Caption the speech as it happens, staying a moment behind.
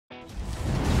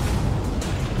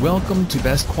Welcome to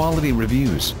Best Quality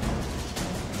Reviews.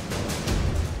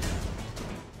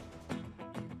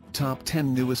 Top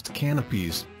 10 Newest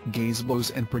Canopies,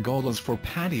 Gazebos and Pergolas for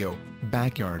Patio,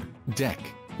 Backyard, Deck,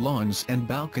 Lawns and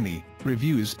Balcony,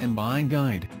 Reviews and Buying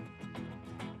Guide.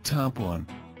 Top 1.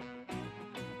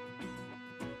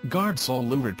 Gardesol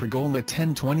Louvered Pergola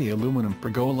 1020 Aluminum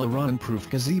Pergola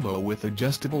Rainproof Gazebo with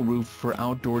adjustable roof for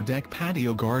outdoor deck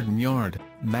patio garden yard,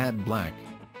 matte black.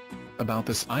 About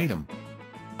this item.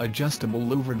 Adjustable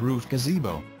louvered roof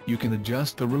gazebo, you can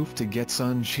adjust the roof to get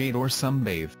sunshade or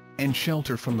sunbathe, and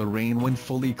shelter from the rain when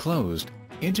fully closed.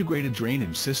 Integrated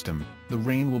drainage system, the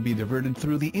rain will be diverted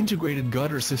through the integrated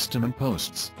gutter system and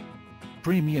posts.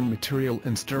 Premium material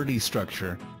and sturdy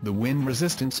structure, the wind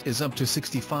resistance is up to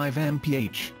 65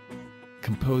 mph.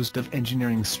 Composed of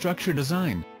engineering structure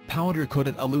design,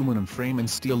 powder-coated aluminum frame and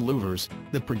steel louvers,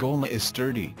 the pergola is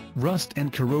sturdy, rust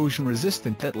and corrosion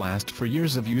resistant that last for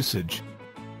years of usage.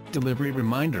 Delivery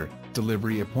reminder,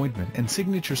 delivery appointment and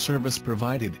signature service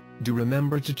provided. Do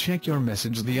remember to check your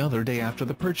message the other day after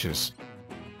the purchase.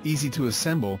 Easy to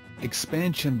assemble,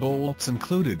 expansion bolts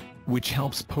included, which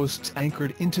helps posts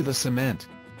anchored into the cement.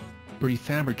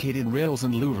 Prefabricated rails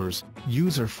and louvers,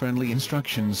 user-friendly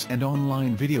instructions and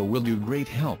online video will do great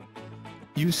help.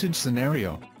 Usage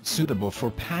scenario, suitable for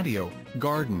patio,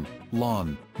 garden,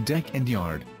 lawn, deck and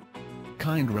yard.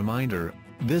 Kind reminder,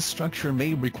 this structure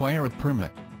may require a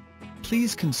permit.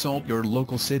 Please consult your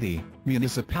local city,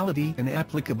 municipality and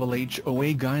applicable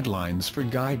HOA guidelines for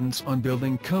guidance on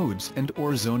building codes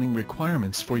and/or zoning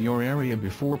requirements for your area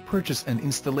before purchase and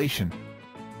installation.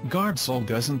 Gardesol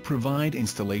doesn't provide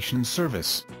installation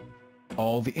service.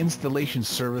 All the installation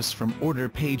service from order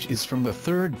page is from the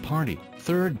third party.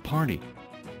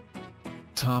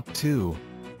 Top 2.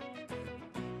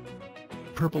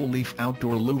 Purple Leaf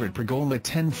Outdoor Louvered Pergola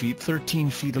 10 feet 13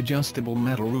 feet adjustable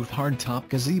metal roof hardtop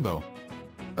gazebo.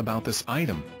 About this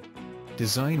item.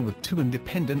 Designed with two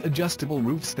independent adjustable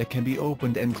roofs that can be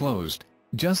opened and closed,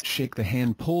 just shake the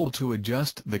hand pull to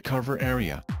adjust the cover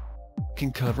area.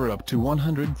 Can cover up to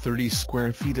 130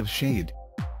 square feet of shade.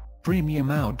 Premium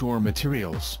outdoor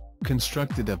materials,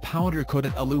 constructed of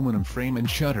powder-coated aluminum frame and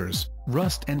shutters,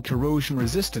 rust and corrosion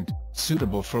resistant,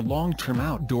 suitable for long-term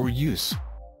outdoor use.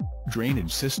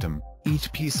 Drainage system,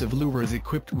 each piece of louver is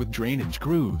equipped with drainage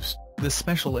grooves. The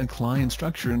special inclined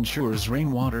structure ensures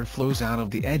rainwater flows out of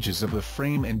the edges of the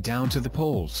frame and down to the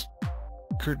poles.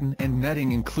 Curtain and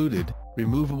netting included.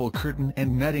 Removable curtain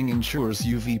and netting ensures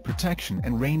UV protection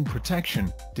and rain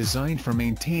protection, designed for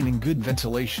maintaining good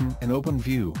ventilation and open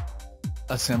view.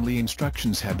 Assembly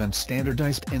instructions have been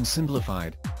standardized and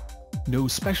simplified. No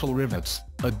special rivets,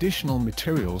 additional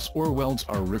materials or welds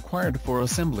are required for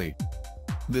assembly.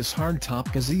 This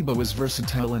hardtop gazebo is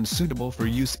versatile and suitable for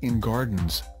use in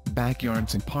gardens,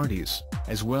 backyards and parties,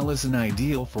 as well as an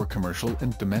ideal for commercial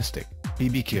and domestic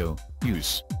BBQ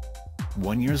use.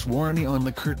 1 year's warranty on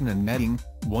the curtain and netting,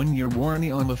 1 year warranty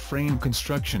on the frame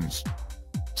constructions.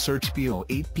 Search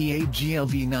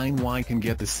PO8PAGLV9Y can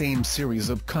get the same series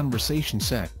of conversation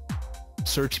set.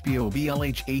 Search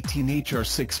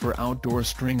POBLH18HR6 for outdoor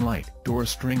string light.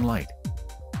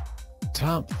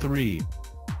 Top 3.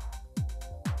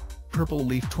 Purple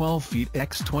Leaf 12 feet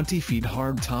x 20 feet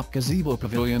hardtop gazebo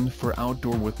pavilion for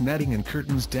outdoor with netting and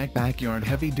curtains deck backyard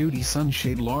heavy-duty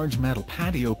sunshade large metal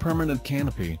patio permanent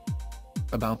canopy.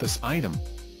 About this item.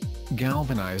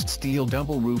 Galvanized steel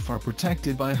double roof are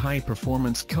protected by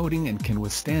high-performance coating and can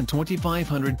withstand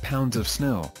 2,500 pounds of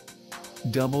snow.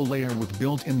 Double layer with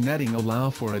built-in netting allow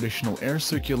for additional air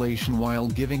circulation while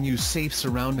giving you safe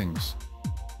surroundings.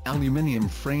 Aluminium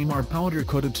frame are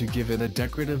powder-coated to give it a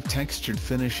decorative textured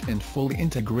finish and fully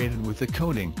integrated with the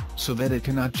coating, so that it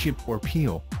cannot chip or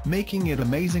peel, making it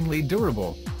amazingly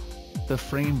durable. The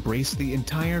frame brace the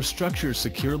entire structure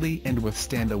securely and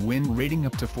withstand a wind rating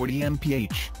up to 40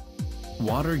 mph.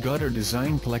 Water gutter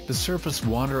design collect the surface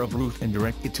water of roof and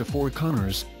direct it to 4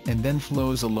 corners, and then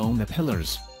flows along the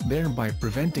pillars, thereby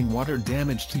preventing water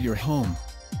damage to your home.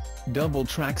 Double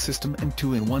track system and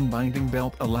 2-in-1 binding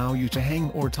belt allow you to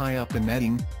hang or tie up the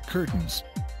netting, curtains.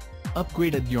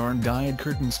 Upgraded yarn-dyed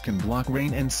curtains can block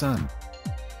rain and sun.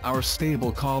 Our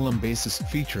stable column bases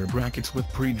feature brackets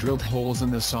with pre-drilled holes,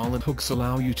 and the solid hooks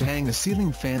allow you to hang a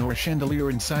ceiling fan or chandelier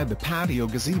inside the patio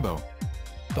gazebo.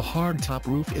 The hardtop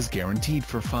roof is guaranteed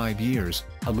for 5 years,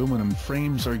 aluminum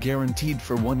frames are guaranteed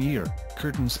for 1 year,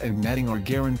 curtains and netting are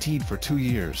guaranteed for 2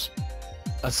 years.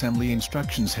 Assembly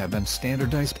instructions have been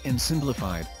standardized and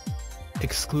simplified.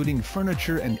 Excluding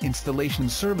furniture and installation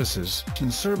services.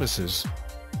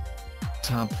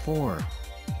 Top 4.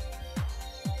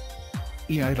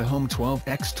 YITAHOME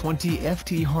 12x20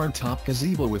 FT hardtop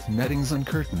gazebo with nettings and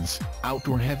curtains,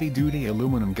 outdoor heavy-duty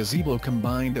aluminum gazebo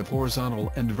combined of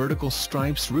horizontal and vertical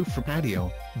stripes, roof for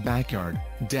patio, backyard,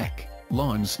 deck,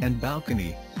 lawns and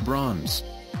balcony, bronze.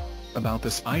 About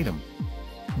this item: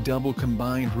 double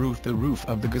combined roof. The roof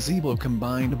of the gazebo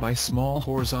combined by small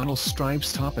horizontal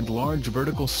stripes top and large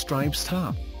vertical stripes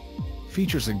top.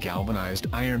 Features a galvanized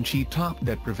iron sheet top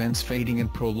that prevents fading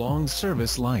and prolongs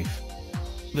service life.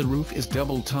 The roof is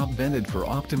double top vented for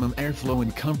optimum airflow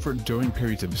and comfort during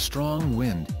periods of strong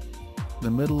wind. The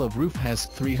middle of roof has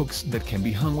 3 hooks that can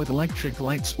be hung with electric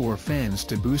lights or fans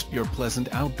to boost your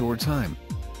pleasant outdoor time.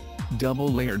 Double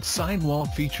layered sidewall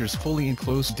features fully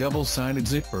enclosed double-sided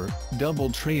zipper, double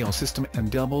trail system and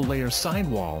double layer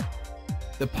sidewall.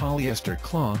 The polyester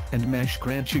cloth and mesh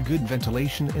grant you good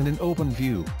ventilation in an open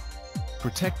view.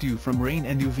 Protect you from rain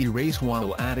and UV rays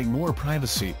while adding more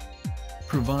privacy.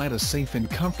 Provide a safe and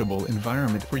comfortable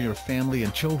environment for your family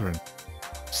and children.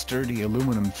 Sturdy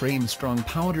aluminum frame. Strong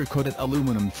powder-coated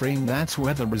aluminum frame that's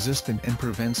weather-resistant and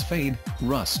prevents fade,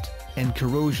 rust, and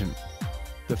corrosion.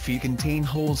 The feet contain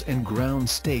holes and ground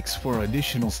stakes for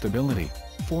additional stability.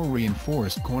 4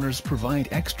 reinforced corners provide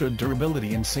extra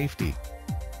durability and safety.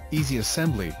 Easy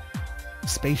assembly.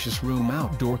 Spacious room.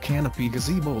 Outdoor canopy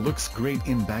gazebo looks great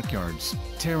in backyards,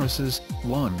 terraces,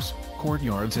 lawns,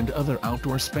 courtyards and other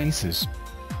outdoor spaces.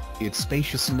 It's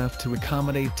spacious enough to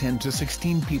accommodate 10 to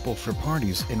 16 people for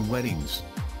parties and weddings.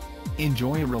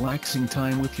 Enjoy a relaxing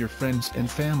time with your friends and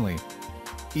family.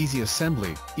 Easy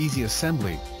assembly. Easy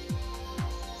assembly.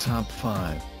 Top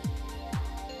 5.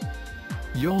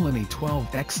 YOLENY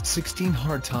 12x16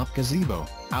 hardtop gazebo,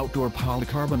 outdoor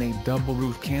polycarbonate double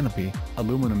roof canopy,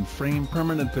 aluminum frame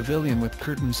permanent pavilion with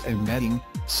curtains and netting,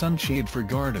 sunshade for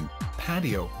garden,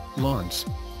 patio, lawns.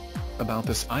 About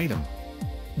this item: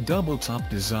 double top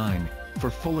design. For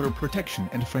fuller protection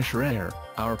and fresher air,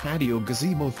 our patio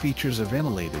gazebo features a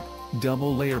ventilated,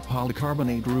 double-layer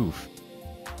polycarbonate roof.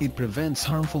 It prevents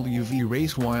harmful UV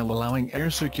rays while allowing air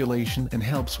circulation and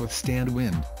helps withstand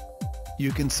wind.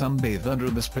 You can sunbathe under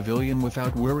this pavilion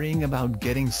without worrying about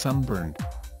getting sunburned.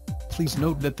 Please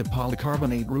note that the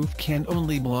polycarbonate roof can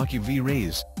only block UV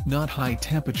rays, not high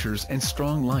temperatures and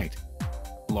strong light.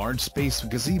 Large space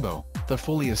gazebo. The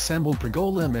fully assembled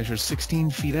pergola measures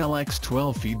 16 feet L x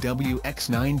 12 feet W x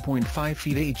 9.5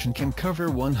 feet H and can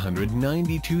cover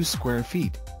 192 square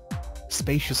feet.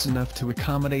 Spacious enough to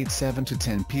accommodate 7 to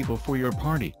 10 people for your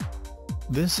party.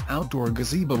 This outdoor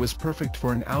gazebo is perfect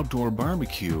for an outdoor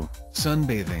barbecue,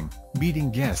 sunbathing,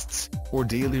 meeting guests, or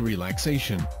daily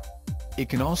relaxation. It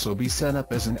can also be set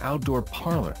up as an outdoor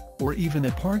parlor, or even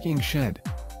a parking shed.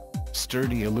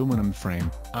 Sturdy aluminum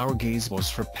frame. Our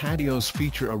gazebos for patios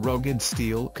feature a rugged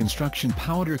steel construction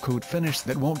powder coat finish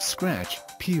that won't scratch,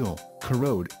 peel,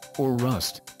 corrode, or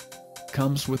rust.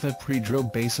 Comes with a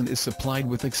pre-drilled base and is supplied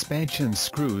with expansion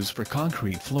screws for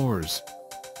concrete floors.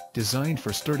 Designed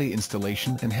for sturdy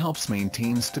installation and helps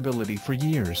maintain stability for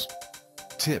years.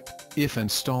 Tip: if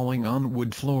installing on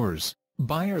wood floors,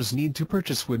 buyers need to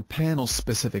purchase wood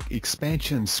panel-specific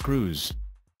expansion screws.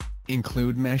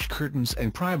 Include mesh curtains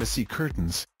and privacy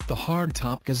curtains. The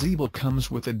hardtop gazebo comes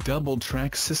with a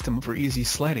double-track system for easy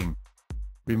sledding.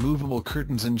 Removable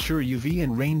curtains ensure UV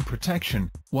and rain protection,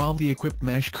 while the equipped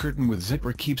mesh curtain with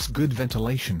zipper keeps good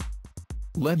ventilation.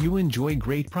 Let you enjoy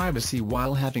great privacy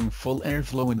while having full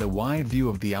airflow and a wide view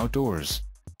of the outdoors.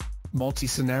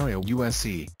 Multi-scenario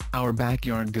USE. Our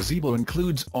backyard gazebo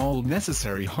includes all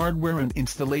necessary hardware and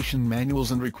installation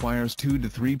manuals and requires 2 to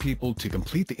 3 people to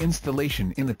complete the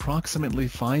installation in approximately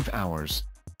 5 hours.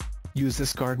 Use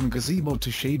this garden gazebo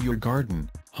to shade your garden,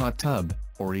 hot tub,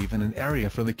 or even an area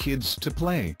for the kids to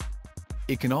play.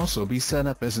 It can also be set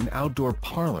up as an outdoor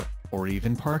parlor, or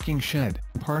even parking shed.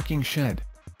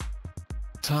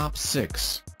 Top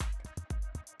 6.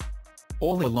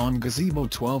 OLILAWN Gazebo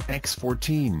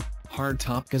 12x14,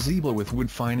 hardtop gazebo with wood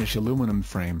finish aluminum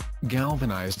frame,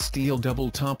 galvanized steel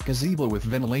double top gazebo with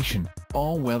ventilation,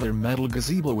 all-weather metal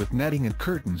gazebo with netting and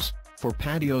curtains, for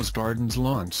patios, gardens,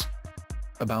 lawns.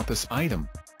 About this item: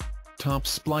 top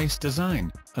splice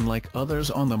design. Unlike others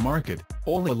on the market,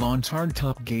 OLILAWN's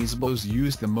hardtop gazebos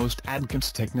use the most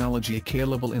advanced technology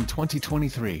available in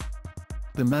 2023.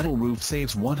 The metal roof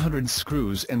saves 100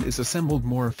 screws and is assembled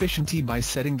more efficiently by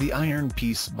setting the iron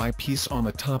piece by piece on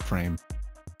the top frame.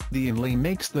 The inlay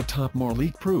makes the top more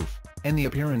leak-proof, and the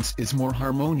appearance is more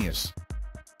harmonious.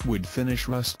 Wood finish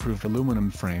rust-proof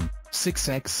aluminum frame.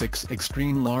 6x6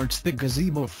 extreme large thick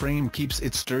gazebo frame keeps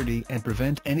it sturdy and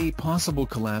prevent any possible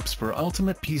collapse for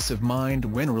ultimate peace of mind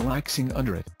when relaxing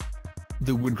under it.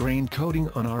 The wood grain coating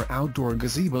on our outdoor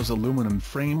gazebo's aluminum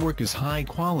framework is high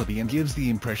quality and gives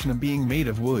the impression of being made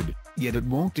of wood, yet it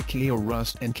won't decay or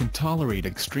rust and can tolerate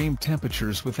extreme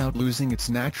temperatures without losing its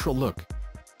natural look.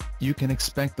 You can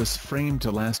expect this frame to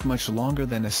last much longer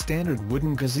than a standard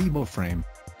wooden gazebo frame.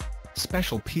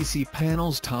 Special PC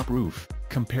panels top roof.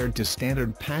 Compared to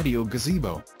standard patio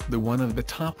gazebo, the one of the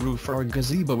top roof for our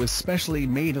gazebo is specially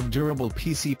made of durable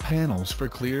PC panels for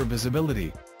clear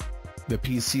visibility. The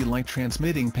PC light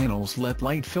transmitting panels let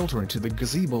light filter into the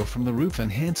gazebo from the roof,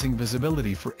 enhancing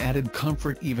visibility for added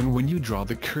comfort even when you draw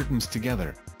the curtains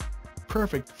together.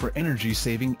 Perfect for energy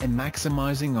saving and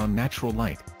maximizing on natural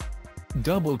light.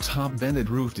 Double top vented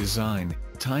roof design.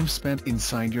 Time spent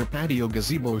inside your patio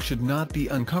gazebo should not be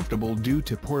uncomfortable due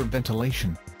to poor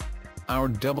ventilation. Our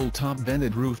double-top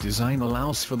vented roof design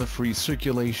allows for the free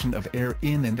circulation of air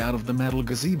in and out of the metal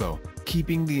gazebo,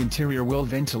 keeping the interior well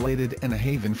ventilated and a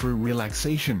haven for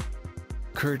relaxation.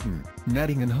 Curtain,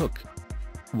 netting and hook.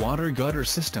 Water gutter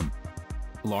system.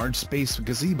 Large space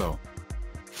gazebo.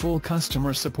 Full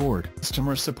customer support.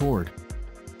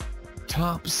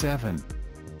 Top 7.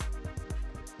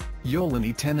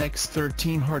 YOLENY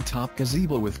 10x13 hardtop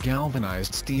gazebo with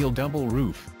galvanized steel double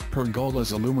roof,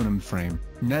 pergolas aluminum frame,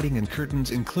 netting and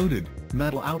curtains included,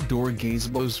 metal outdoor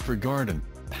gazebos for garden,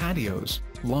 patios,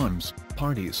 lawns,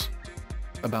 parties.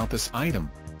 About this item: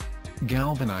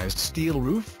 galvanized steel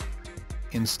roof?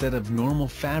 Instead of normal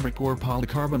fabric or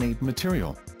polycarbonate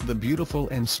material, the beautiful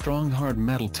and strong hard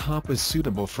metal top is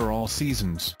suitable for all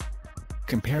seasons.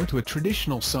 Compared to a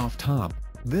traditional soft top,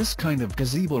 this kind of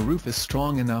gazebo roof is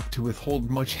strong enough to withhold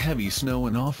much heavy snow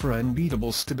and offer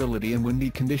unbeatable stability in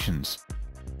windy conditions.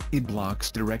 It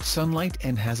blocks direct sunlight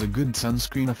and has a good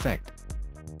sunscreen effect.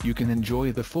 You can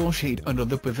enjoy the full shade under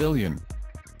the pavilion.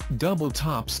 Double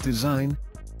tops design.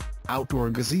 Outdoor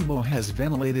gazebo has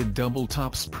ventilated double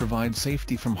tops provide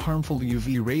safety from harmful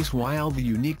UV rays, while the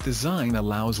unique design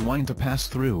allows wind to pass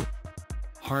through.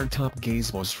 Hardtop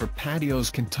gazebos for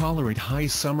patios can tolerate high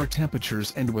summer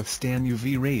temperatures and withstand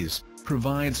UV rays,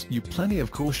 provides you plenty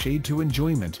of cool shade to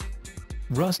enjoyment.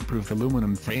 Rust-proof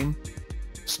aluminum frame.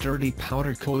 Sturdy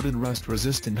powder-coated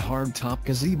rust-resistant hardtop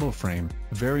gazebo frame,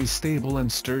 very stable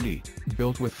and sturdy,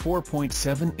 built with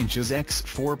 4.7 inches x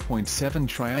 4.7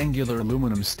 triangular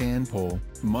aluminum stand pole,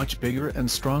 much bigger and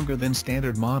stronger than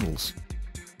standard models.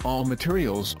 All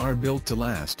materials are built to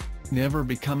last, never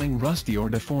becoming rusty or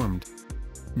deformed.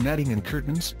 Netting and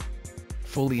curtains.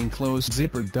 Fully enclosed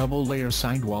zippered double-layer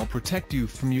sidewall protect you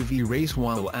from UV rays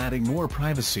while adding more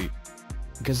privacy.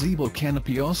 Gazebo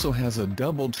canopy also has a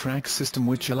double-track system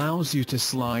which allows you to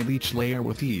slide each layer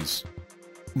with ease.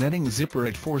 Netting zipper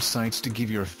at 4 sides to give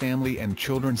your family and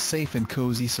children safe and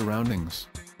cozy surroundings.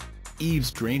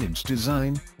 Eaves drainage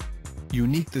design.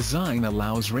 Unique design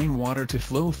allows rainwater to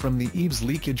flow from the eaves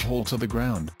leakage hole to the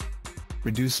ground.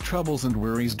 Reduce troubles and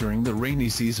worries during the rainy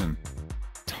season.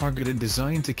 Targeted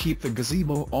design to keep the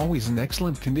gazebo always in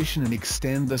excellent condition and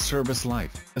extend the service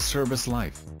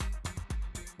life.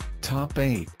 Top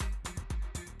 8.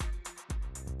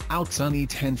 Sunny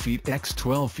 10 feet x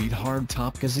 12 feet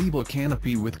hardtop gazebo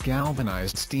canopy with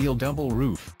galvanized steel double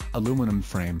roof, aluminum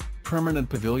frame, permanent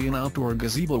pavilion outdoor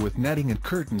gazebo with netting and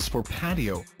curtains for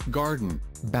patio, garden,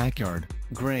 backyard,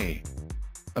 gray.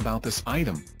 About this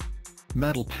item: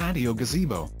 metal patio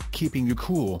gazebo, keeping you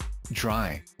cool,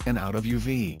 dry, and out of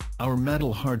UV. Our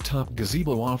metal hardtop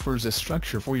gazebo offers a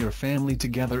structure for your family to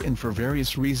gather in for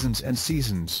various reasons and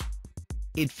seasons.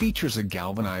 It features a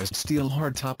galvanized steel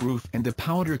hardtop roof and a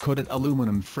powder-coated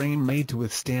aluminum frame made to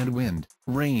withstand wind,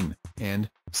 rain, and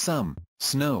some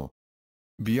snow.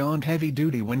 Beyond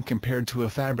heavy-duty when compared to a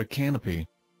fabric canopy.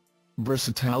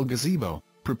 Versatile gazebo,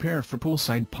 prepare for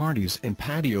poolside parties and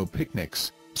patio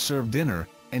picnics, serve dinner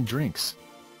and drinks.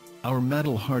 Our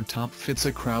metal hardtop fits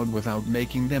a crowd without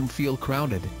making them feel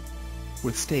crowded.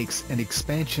 With stakes and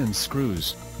expansion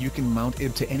screws, you can mount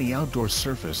it to any outdoor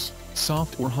surface,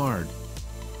 soft or hard.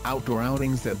 Outdoor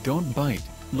outings that don't bite,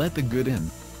 let the good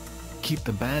in. Keep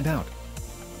the bad out.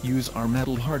 Use our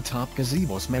metal hardtop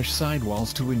gazebo's mesh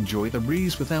sidewalls to enjoy the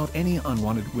breeze without any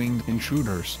unwanted winged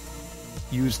intruders.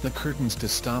 Use the curtains to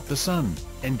stop the sun,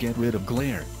 and get rid of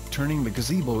glare, turning the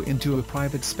gazebo into a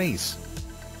private space.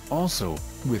 Also,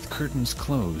 with curtains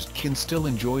closed, can still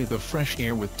enjoy the fresh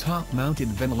air with top-mounted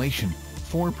ventilation,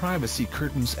 4 privacy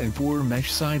curtains and 4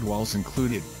 mesh sidewalls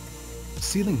included.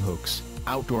 Ceiling hooks.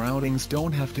 Outdoor outings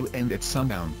don't have to end at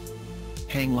sundown.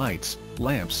 Hang lights,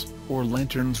 lamps, or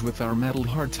lanterns with our metal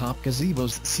hardtop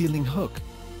gazebo's ceiling hook.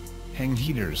 Hang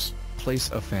heaters, place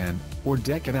a fan, or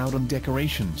deck it out on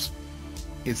decorations.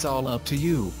 It's all up to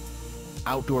you.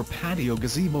 Outdoor patio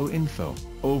gazebo info: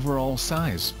 overall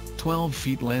size, 12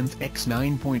 feet length x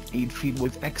 9.8 feet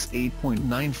width x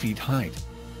 8.9 feet height.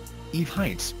 Eve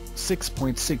heights,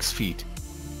 6.6 feet.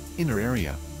 Inner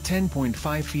area,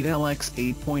 10.5 feet L x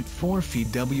 8.4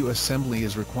 feet W. Assembly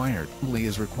is required.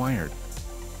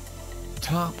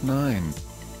 Top 9.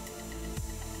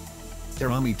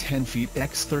 Arami 10 feet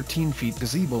x 13 feet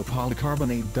Gazebo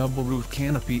Polycarbonate Double Roof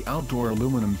Canopy Outdoor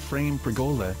Aluminum Frame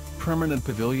Pergola, Permanent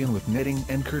Pavilion with netting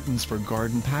and curtains for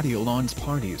garden patio lawns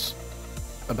parties.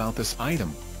 About this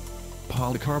item.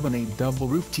 Polycarbonate Double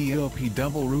Roof TOP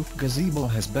Double Roof Gazebo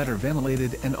has better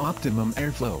ventilated and optimum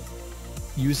airflow.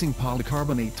 Using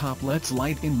polycarbonate top lets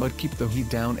light in but keep the heat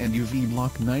down and UV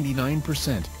block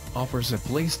 99%, offers a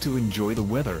place to enjoy the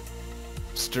weather.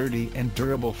 Sturdy and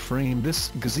durable frame.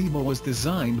 This gazebo was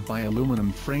designed by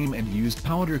aluminum frame and used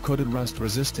powder-coated rust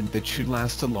resistant that should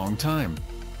last a long time.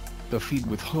 The feet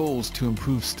with holes to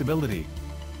improve stability.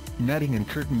 Netting and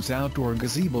curtains. Outdoor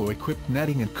gazebo equipped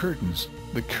netting and curtains.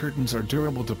 The curtains are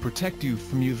durable to protect you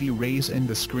from UV rays and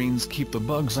the screens keep the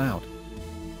bugs out.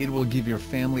 It will give your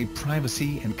family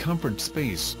privacy and comfort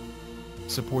space.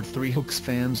 Support 3 hooks.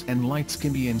 Fans and lights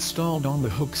can be installed on the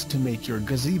hooks to make your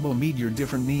gazebo meet your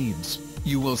different needs.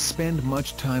 You will spend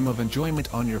much time of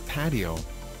enjoyment on your patio.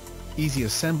 Easy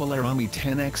assemble. Arami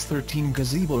 10x13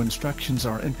 Gazebo instructions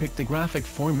are in pictographic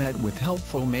format with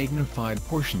helpful magnified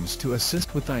portions to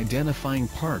assist with identifying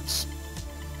parts.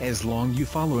 As long you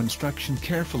follow instruction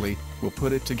carefully, we'll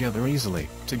put it together easily.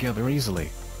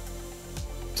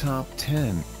 Top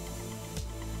 10.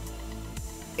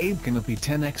 Canopy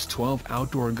 10x12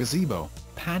 Outdoor Gazebo,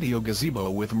 Patio Gazebo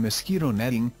with mosquito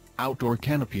netting, outdoor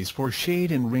canopies for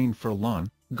shade and rain for lawn,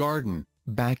 garden,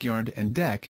 backyard and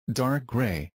deck, dark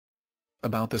gray.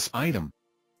 About this item.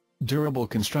 Durable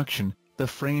construction. The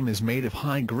frame is made of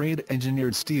high-grade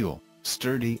engineered steel,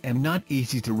 sturdy and not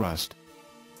easy to rust.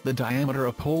 The diameter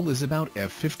of pole is about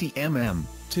 50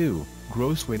 mm,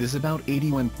 gross weight is about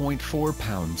 81.4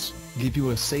 pounds, give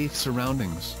you a safe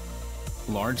surroundings.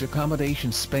 Large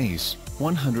accommodation space,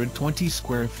 120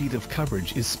 square feet of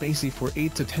coverage is spacey for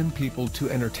 8 to 10 people to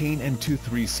entertain and 2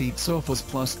 3-seat sofas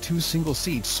plus 2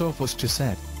 single-seat sofas to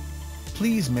set.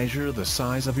 Please measure the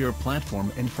size of your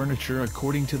platform and furniture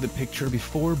according to the picture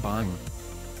before buying.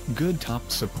 Good top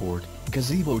support.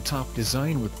 Gazebo top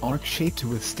design with arc shape to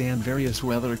withstand various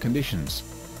weather conditions.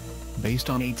 Based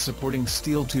on 8 supporting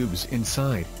steel tubes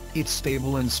inside, it's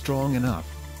stable and strong enough.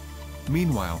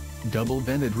 Meanwhile,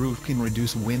 double-vented roof can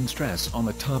reduce wind stress on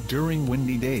the top during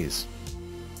windy days.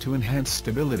 To enhance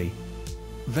stability,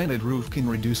 vented roof can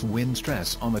reduce wind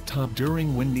stress on the top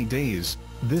during windy days.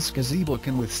 This gazebo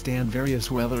can withstand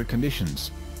various weather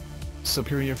conditions.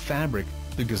 Superior fabric.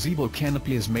 The gazebo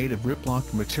canopy is made of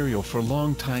rip-locked material for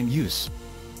long-time use.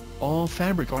 All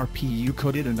fabric RPU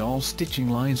coated and all stitching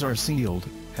lines are sealed,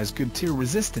 has good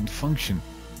tear-resistant function.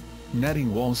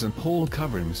 Netting walls and pole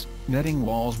coverings. Netting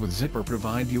walls with zipper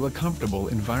provide you a comfortable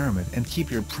environment and keep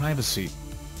your privacy.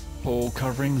 Pole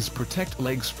coverings protect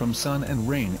legs from sun and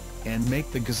rain, and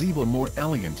make the gazebo more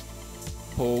elegant.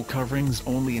 Pole coverings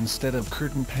only instead of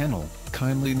curtain panel.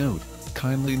 Kindly note,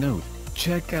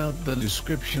 check out the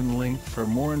description link for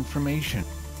more information.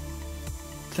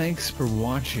 Thanks for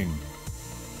watching.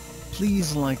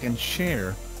 Please like and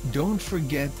share, don't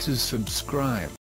forget to subscribe.